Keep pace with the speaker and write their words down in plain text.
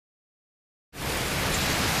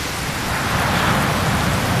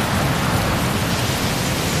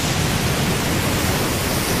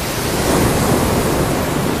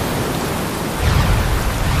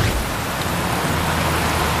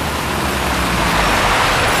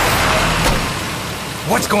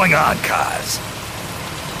What's going on, Kaz?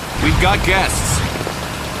 We've got guests.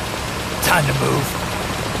 Time to move.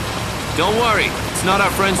 Don't worry, it's not our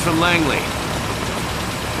friends from Langley.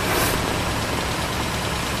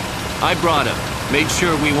 I brought him. Made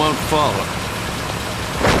sure we won't fall.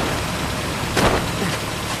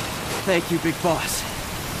 Thank you, Big Boss.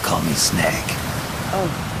 Call me Snake.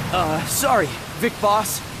 Sorry, Vic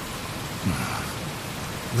Boss.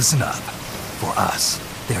 Listen up. For us,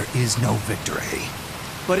 there is no victory.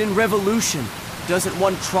 But in revolution, doesn't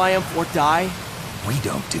one triumph or die? We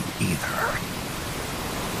don't do either.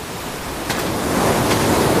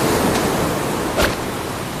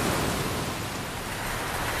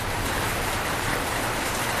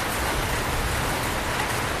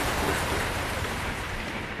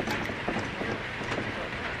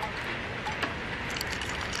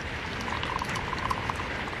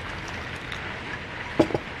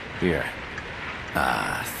 Here.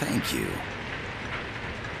 Ah, thank you.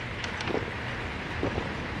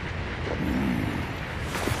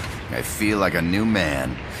 I feel like a new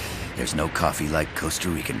man. There's no coffee like Costa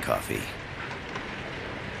Rican coffee.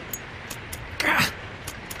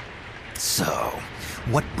 So,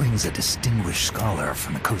 what brings a distinguished scholar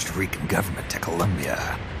from the Costa Rican government to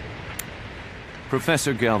Colombia?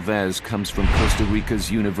 Professor Galvèz comes from Costa Rica's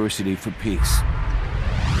University for Peace.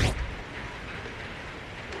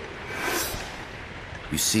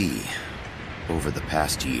 You see, over the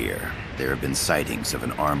past year, there have been sightings of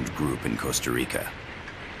an armed group in Costa Rica.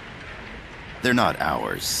 They're not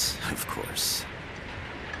ours, of course.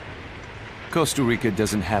 Costa Rica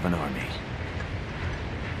doesn't have an army.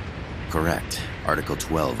 Correct. Article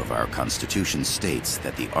 12 of our Constitution states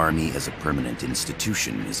that the Army as a permanent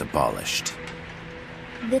institution is abolished.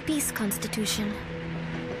 The Peace Constitution.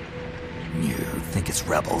 You think it's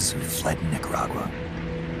rebels who fled Nicaragua?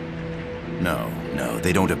 No,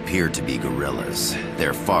 they don't appear to be guerrillas.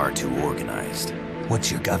 They're far too organized.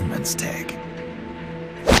 What's your government's take?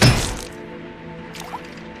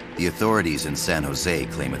 The authorities in San Jose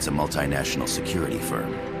claim it's a multinational security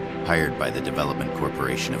firm, hired by the Development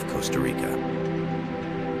Corporation of Costa Rica.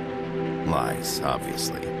 Lies,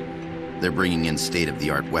 obviously. They're bringing in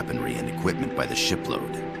state-of-the-art weaponry and equipment by the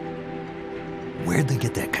shipload. Where'd they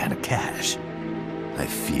get that kind of cash? I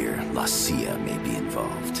fear La CIA may be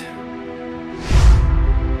involved.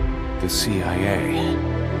 The CIA.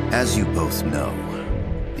 As you both know,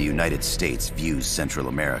 the United States views Central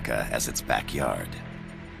America as its backyard.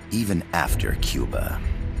 Even after Cuba,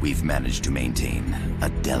 we've managed to maintain a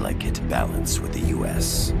delicate balance with the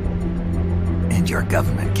US. And your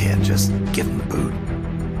government can't just give them the boot?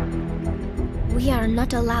 We are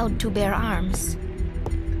not allowed to bear arms.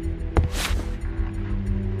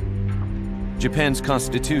 Japan's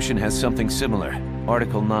constitution has something similar.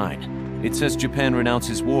 Article 9. It says Japan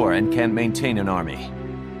renounces war and can't maintain an army.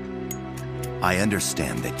 I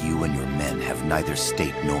understand that you and your men have neither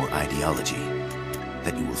state nor ideology.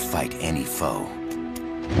 That you will fight any foe.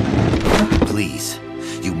 Please,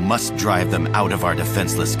 you must drive them out of our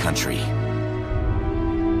defenseless country.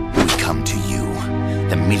 We come to you,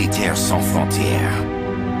 the Militaires Sans Frontières.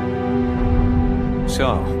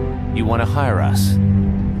 So, you want to hire us?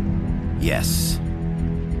 Yes,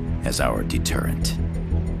 as our deterrent.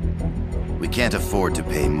 We can't afford to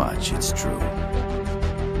pay much, it's true.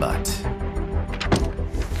 But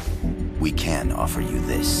we can offer you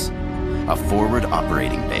this. A forward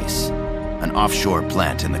operating base. An offshore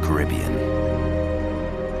plant in the Caribbean.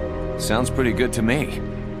 Sounds pretty good to me.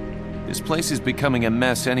 This place is becoming a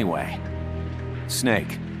mess anyway.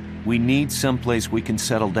 Snake, we need someplace we can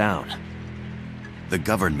settle down. The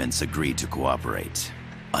governments agreed to cooperate.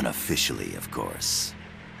 Unofficially, of course.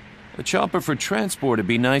 A chopper for transport would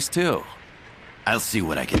be nice too. I'll see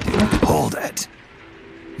what I can do. Hold it.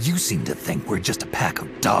 You seem to think we're just a pack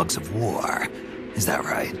of dogs of war. Is that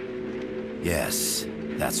right? Yes,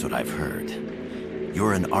 that's what I've heard.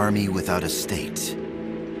 You're an army without a state.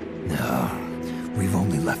 No, we've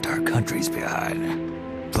only left our countries behind.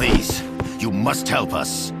 Please, you must help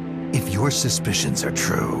us. If your suspicions are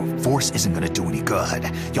true, force isn't going to do any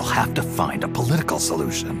good. You'll have to find a political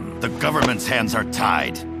solution. The government's hands are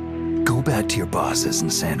tied. Go back to your bosses in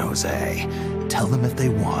San Jose. Tell them if they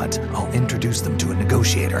want, I'll introduce them to a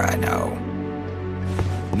negotiator I know.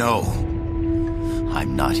 No.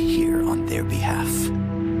 I'm not here on their behalf.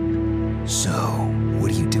 So, what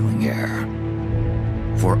are you doing here?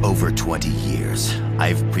 For over 20 years,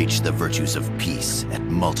 I've preached the virtues of peace at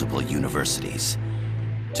multiple universities.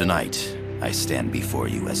 Tonight, I stand before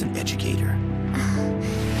you as an educator.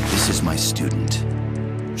 This is my student.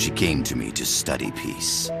 She came to me to study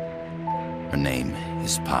peace. Her name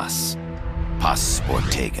is Paz. Paz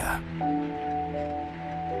Ortega.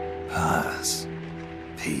 Paz.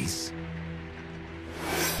 Peace?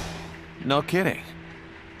 No kidding.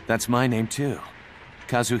 That's my name too.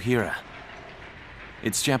 Kazuhira.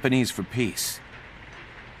 It's Japanese for peace.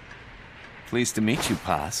 Pleased to meet you,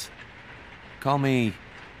 Paz. Call me...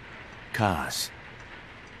 Kaz.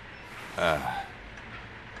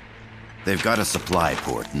 They've got a supply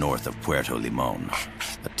port north of Puerto Limon,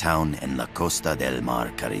 a town in la Costa del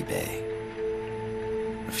Mar Caribe.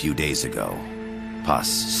 A few days ago, Paz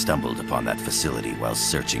stumbled upon that facility while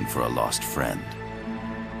searching for a lost friend.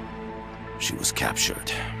 She was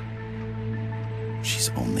captured. She's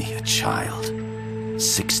only a child,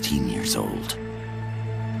 16 years old.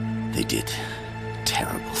 They did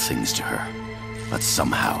terrible things to her, but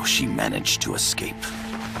somehow she managed to escape.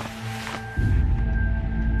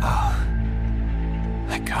 Oh,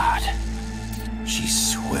 thank God.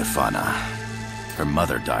 She's huérfana. Her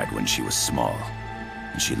mother died when she was small,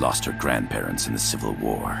 and she lost her grandparents in the Civil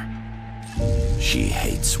War. She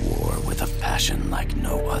hates war with a passion like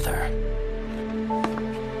no other.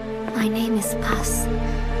 My name is Paz,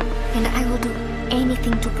 and I will do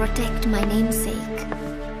anything to protect my namesake.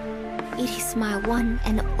 It is my one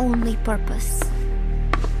and only purpose.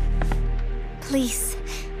 Please,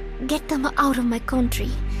 get them out of my country.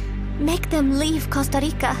 Make them leave Costa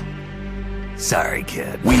Rica. Sorry,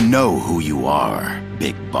 kid. We know who you are,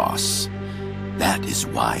 Big Boss. That is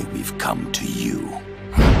why we've come to you.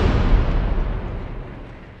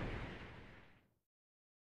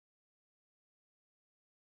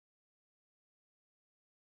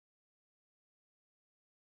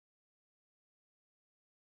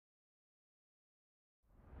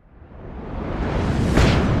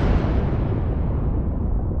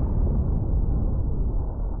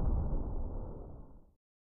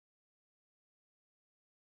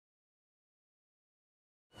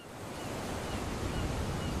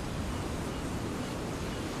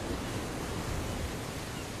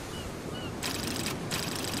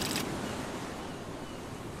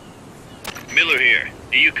 Miller here.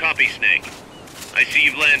 Do you copy, Snake? I see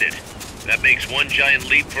you've landed. That makes one giant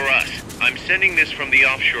leap for us. I'm sending this from the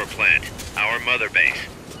offshore plant, our mother base.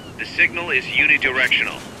 The signal is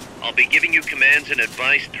unidirectional. I'll be giving you commands and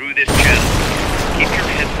advice through this channel. Keep your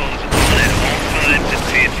headphones on at all times and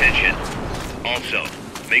pay attention. Also,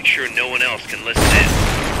 make sure no one else can listen in.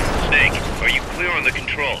 Snake, are you clear on the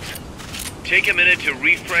controls? Take a minute to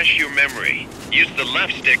refresh your memory. Use the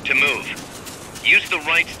left stick to move. Use the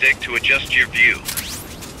right stick to adjust your view.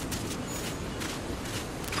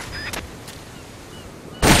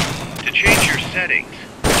 To change your settings,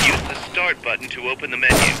 use the Start button to open the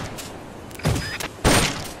menu.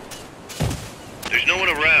 There's no one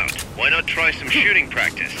around. Why not try some shooting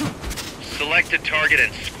practice? Select a target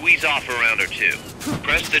and squeeze off a round or two.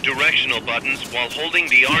 Press the directional buttons while holding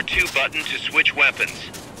the R2 button to switch weapons.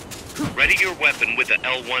 Ready your weapon with the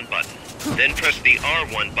L1 button. Then press the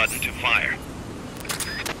R1 button to fire.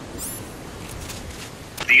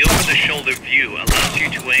 The over-the-shoulder view allows you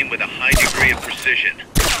to aim with a high degree of precision.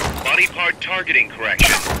 Body part targeting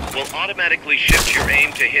correction will automatically shift your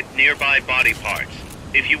aim to hit nearby body parts.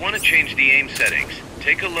 If you want to change the aim settings,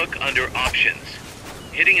 take a look under Options.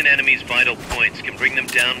 Hitting an enemy's vital points can bring them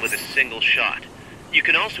down with a single shot. You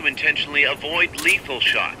can also intentionally avoid lethal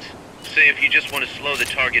shots. Say if you just want to slow the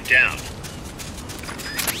target down.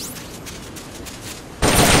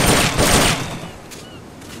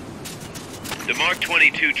 The Mark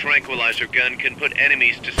 22 tranquilizer gun can put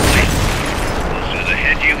enemies to sleep. The closer the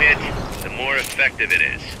head you hit, the more effective it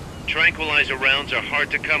is. Tranquilizer rounds are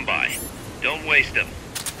hard to come by. Don't waste them.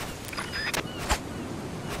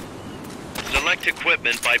 Select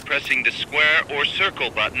equipment by pressing the square or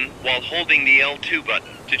circle button while holding the L2 button.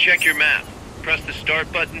 To check your map, press the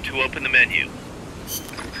Start button to open the menu.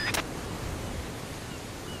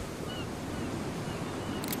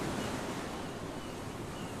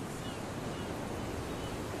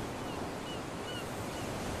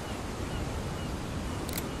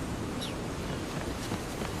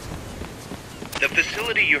 The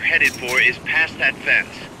facility you're headed for is past that fence.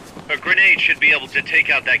 A grenade should be able to take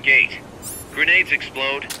out that gate. Grenades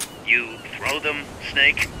explode. You throw them,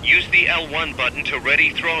 Snake. Use the L1 button to ready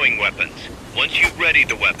throwing weapons. Once you've readied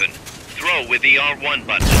the weapon, throw with the R1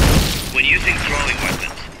 button. When using throwing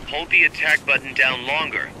weapons, hold the attack button down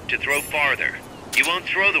longer to throw farther. You won't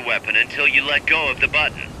throw the weapon until you let go of the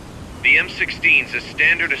button. The M16's a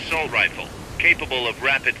standard assault rifle, capable of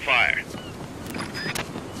rapid fire.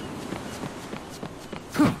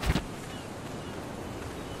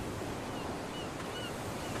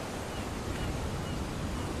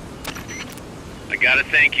 I gotta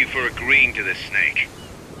thank you for agreeing to this, Snake.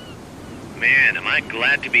 Man, am I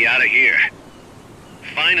glad to be out of here.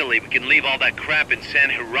 Finally, we can leave all that crap in San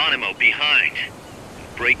Geronimo behind.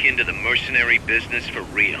 Break into the mercenary business for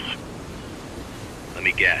real. Let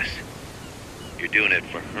me guess. You're doing it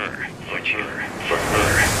for her, aren't you? For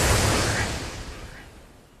her.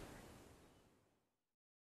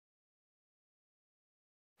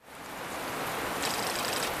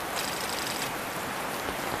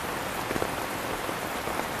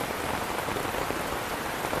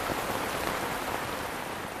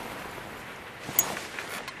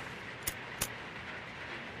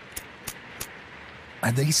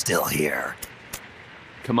 Are they still here?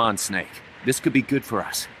 Come on, Snake. This could be good for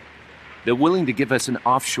us. They're willing to give us an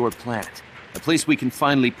offshore plant, a place we can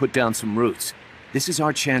finally put down some roots. This is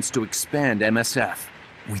our chance to expand MSF.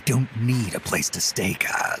 We don't need a place to stay,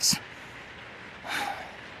 Kaz.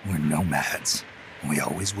 We're nomads. We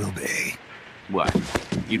always will be. What?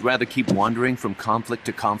 You'd rather keep wandering from conflict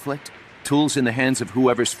to conflict? Tools in the hands of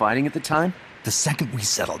whoever's fighting at the time? The second we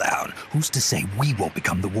settle down, who's to say we won't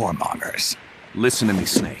become the warmongers? Listen to me,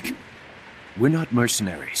 Snake. We're not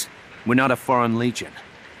mercenaries. We're not a foreign legion.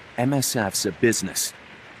 MSF's a business.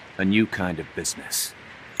 A new kind of business.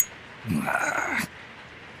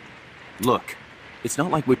 Look, it's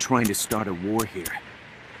not like we're trying to start a war here.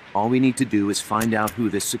 All we need to do is find out who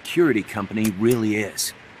this security company really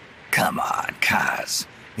is. Come on, Kaz.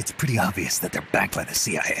 It's pretty obvious that they're backed by the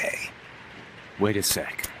CIA. Wait a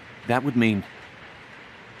sec. That would mean...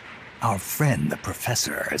 Our friend, the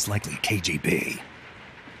professor, is likely KGB.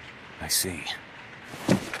 I see.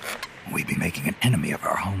 We'd be making an enemy of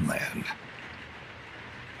our homeland.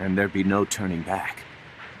 And there'd be no turning back.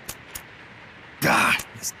 Ah,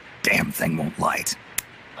 this damn thing won't light.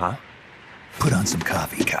 Huh? Put on some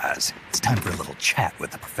coffee, Kaz. It's time for a little chat with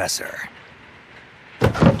the professor.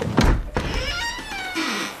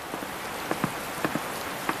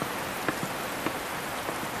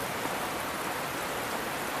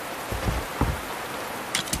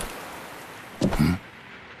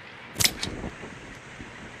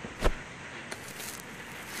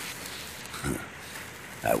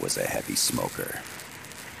 I was a heavy smoker.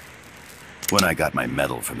 When I got my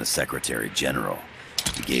medal from the Secretary General,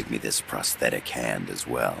 he gave me this prosthetic hand as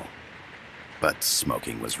well. But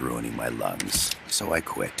smoking was ruining my lungs, so I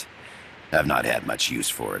quit. I've not had much use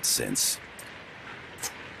for it since.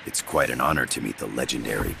 It's quite an honor to meet the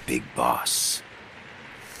legendary Big Boss.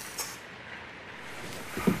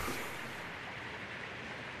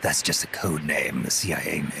 That's just a code name the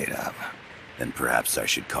CIA made up. Then perhaps I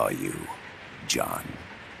should call you John.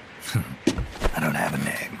 I don't have a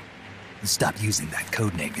name. Stop using that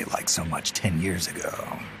code name you liked so much 10 years ago.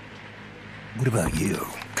 What about you,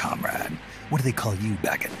 comrade? What do they call you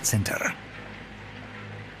back at Center?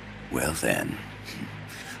 Well then,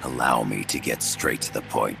 allow me to get straight to the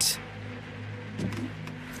point.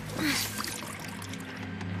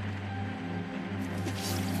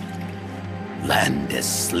 Land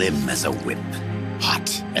as slim as a whip,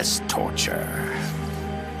 hot as torture.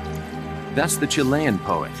 That's the Chilean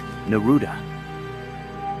poet, Neruda.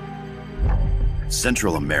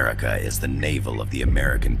 Central America is the navel of the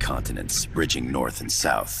American continents, bridging north and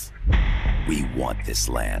south. We want this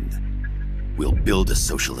land. We'll build a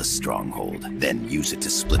socialist stronghold, then use it to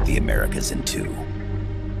split the Americas in two.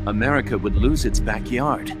 America would lose its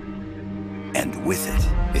backyard. And with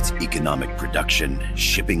it, its economic production,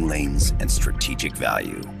 shipping lanes, and strategic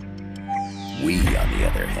value. We, on the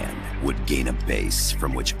other hand, would gain a base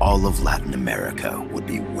from which all of Latin America would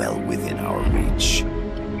be well within our reach.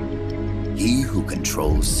 He who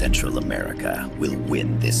controls Central America will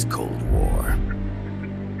win this Cold War.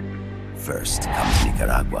 First comes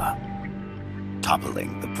Nicaragua,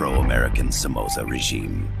 toppling the pro-American Somoza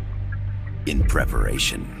regime. In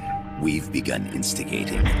preparation, we've begun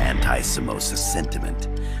instigating anti-Somoza sentiment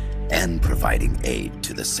and providing aid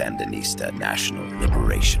to the Sandinista National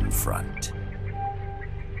Liberation Front.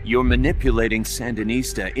 You're manipulating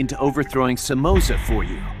Sandinista into overthrowing Somoza for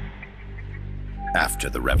you. After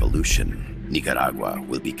the revolution, Nicaragua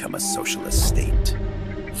will become a socialist state.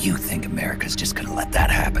 You think America's just gonna let that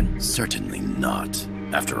happen? Certainly not.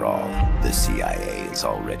 After all, the CIA is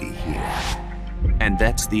already here. And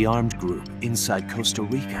that's the armed group inside Costa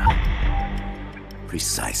Rica.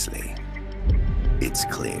 Precisely. It's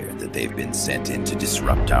clear that they've been sent in to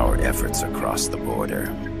disrupt our efforts across the border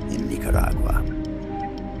in Nicaragua.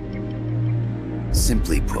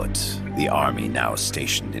 Simply put, the army now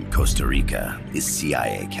stationed in Costa Rica is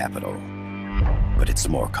CIA capital. But it's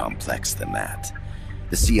more complex than that.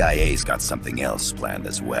 The CIA's got something else planned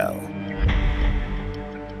as well.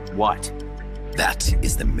 What? That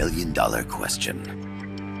is the million-dollar question.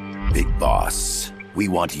 Big Boss, we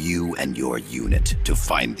want you and your unit to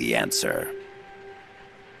find the answer.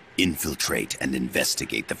 Infiltrate and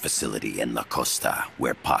investigate the facility in La Costa,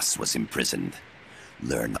 where Paz was imprisoned.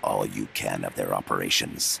 Learn all you can of their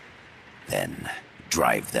operations. Then,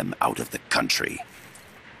 drive them out of the country.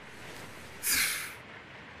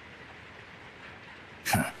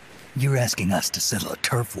 You're asking us to settle a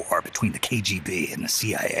turf war between the KGB and the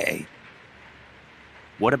CIA?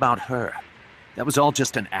 What about her? That was all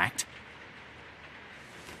just an act?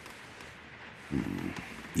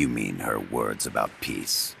 You mean her words about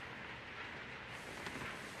peace?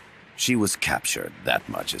 She was captured, that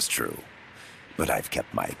much is true. But I've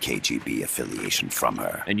kept my KGB affiliation from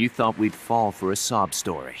her. And you thought we'd fall for a sob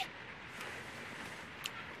story?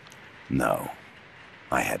 No.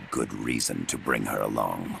 I had good reason to bring her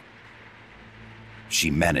along. She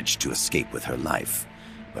managed to escape with her life,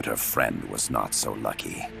 but her friend was not so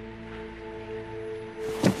lucky.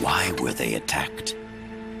 Why were they attacked?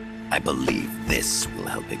 I believe this will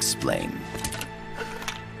help explain.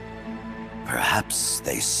 Perhaps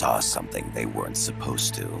they saw something they weren't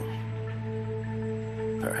supposed to.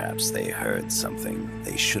 Perhaps they heard something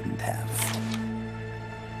they shouldn't have.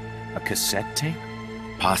 A cassette tape?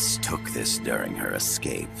 Paz took this during her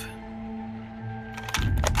escape.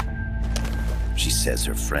 She says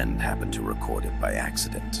her friend happened to record it by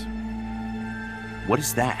accident. What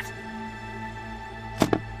is that?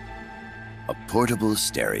 A portable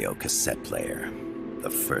stereo cassette player. The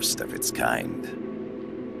first of its kind.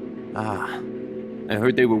 Ah, I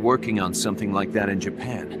heard they were working on something like that in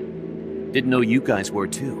Japan. Didn't know you guys were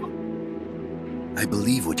too. I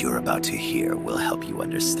believe what you're about to hear will help you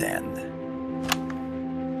understand.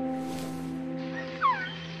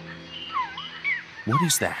 What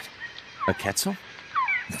is that? A quetzal?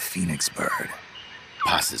 The phoenix bird.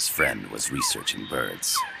 Paz's friend was researching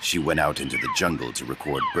birds. She went out into the jungle to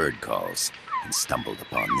record bird calls and stumbled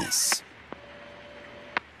upon this.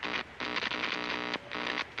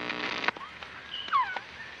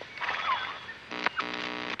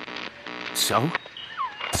 So?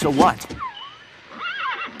 So what?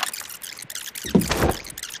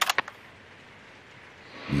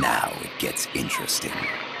 Now it gets interesting.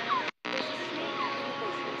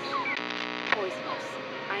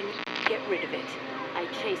 Get rid of it. I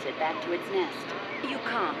chase it back to its nest. You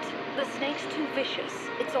can't. The snake's too vicious.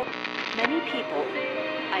 It's all... Many people.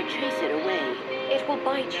 I chase it away. It will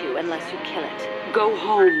bite you unless you kill it. Go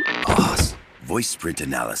home. Paz. Voice print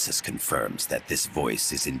analysis confirms that this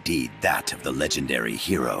voice is indeed that of the legendary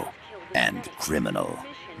hero and criminal,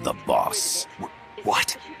 the boss.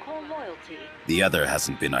 What? The other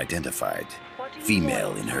hasn't been identified.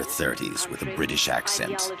 Female in her 30s with a British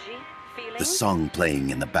accent. The song playing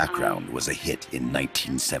in the background was a hit in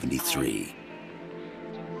 1973.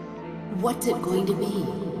 What's it going to be?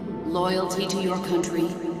 Loyalty to your country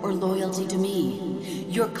or loyalty to me?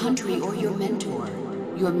 Your country or your mentor?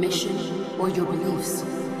 Your mission or your beliefs?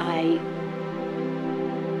 I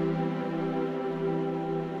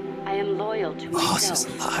am loyal to Boss myself.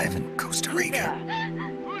 is alive in Costa Rica.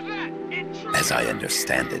 As I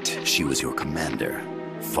understand it, she was your commander,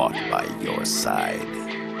 fought by your side.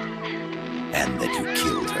 And that you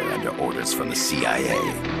killed her under orders from the CIA,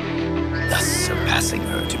 thus surpassing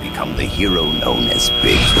her to become the hero known as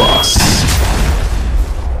Big Boss.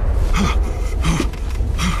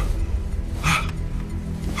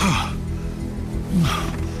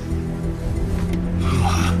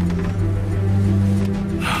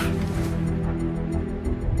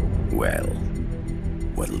 Well,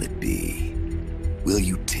 what'll it be? Will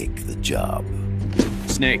you take the job?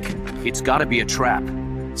 Snake, it's gotta be a trap.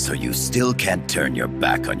 So you still can't turn your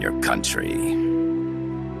back on your country.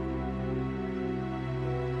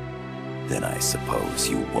 Then I suppose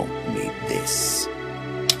you won't need this.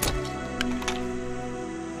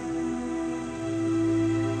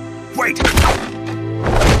 Wait!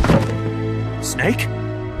 Snake?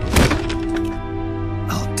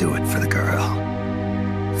 I'll do it for the girl.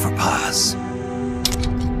 For Paz.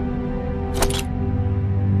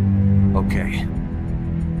 Okay.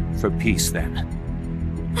 For peace, then.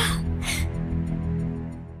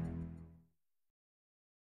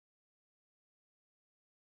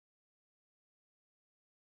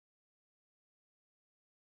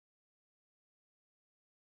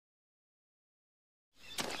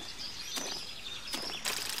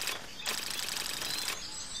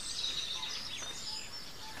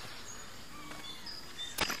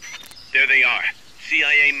 There they are.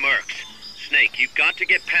 CIA mercs. Snake, you've got to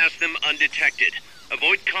get past them undetected.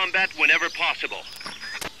 Avoid combat whenever possible.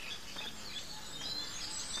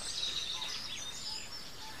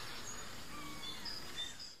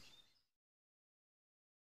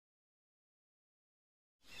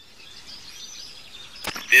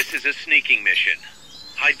 This is a sneaking mission.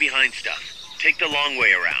 Hide behind stuff. Take the long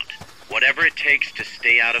way around. Whatever it takes to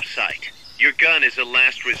stay out of sight. Your gun is a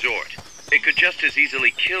last resort. It could just as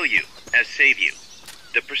easily kill you as save you.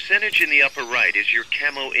 The percentage in the upper right is your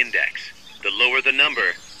camo index. The lower the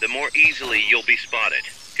number, the more easily you'll be spotted.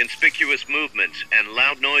 Conspicuous movements and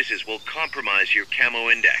loud noises will compromise your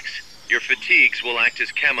camo index. Your fatigues will act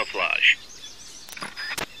as camouflage.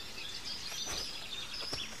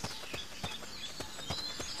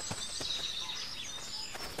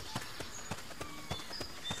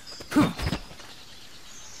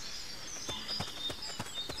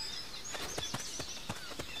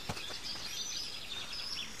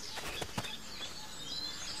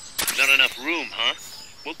 Not enough room, huh?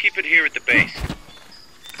 We'll keep it here at the base.